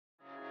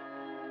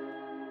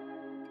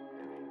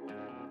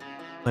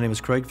My name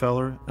is Craig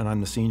Feller, and I'm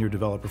the senior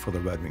developer for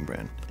the Red Wing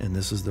brand, and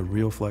this is the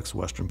Rio Flex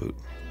Western boot.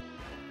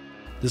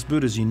 This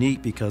boot is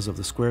unique because of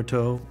the square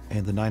toe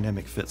and the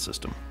dynamic fit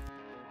system.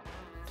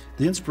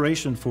 The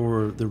inspiration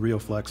for the Rio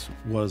Flex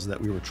was that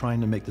we were trying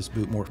to make this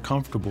boot more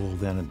comfortable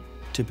than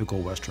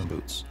typical Western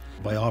boots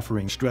by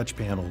offering stretch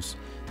panels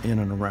in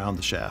and around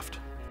the shaft.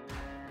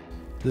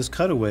 This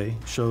cutaway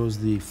shows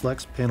the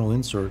flex panel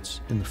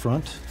inserts in the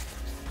front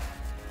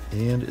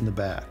and in the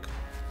back,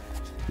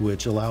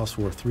 which allows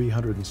for a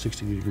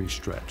 360-degree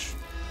stretch.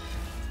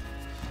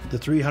 The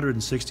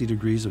 360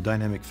 degrees of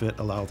dynamic fit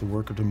allow the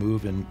worker to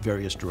move in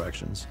various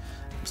directions,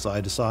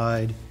 side to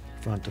side,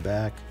 front to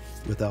back,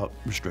 without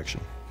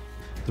restriction.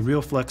 The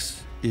Rio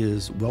Flex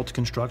is welt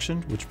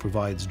construction, which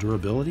provides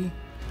durability,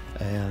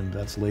 and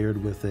that's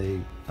layered with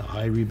a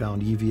high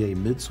rebound EVA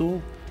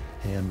midsole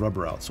and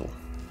rubber outsole.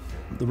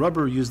 The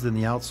rubber used in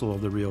the outsole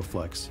of the Rio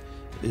Flex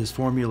is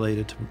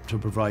formulated to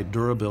provide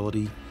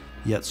durability,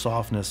 yet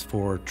softness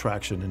for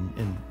traction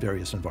in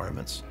various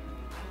environments.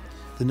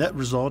 The net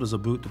result is a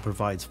boot that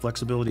provides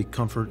flexibility,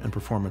 comfort, and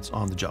performance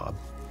on the job.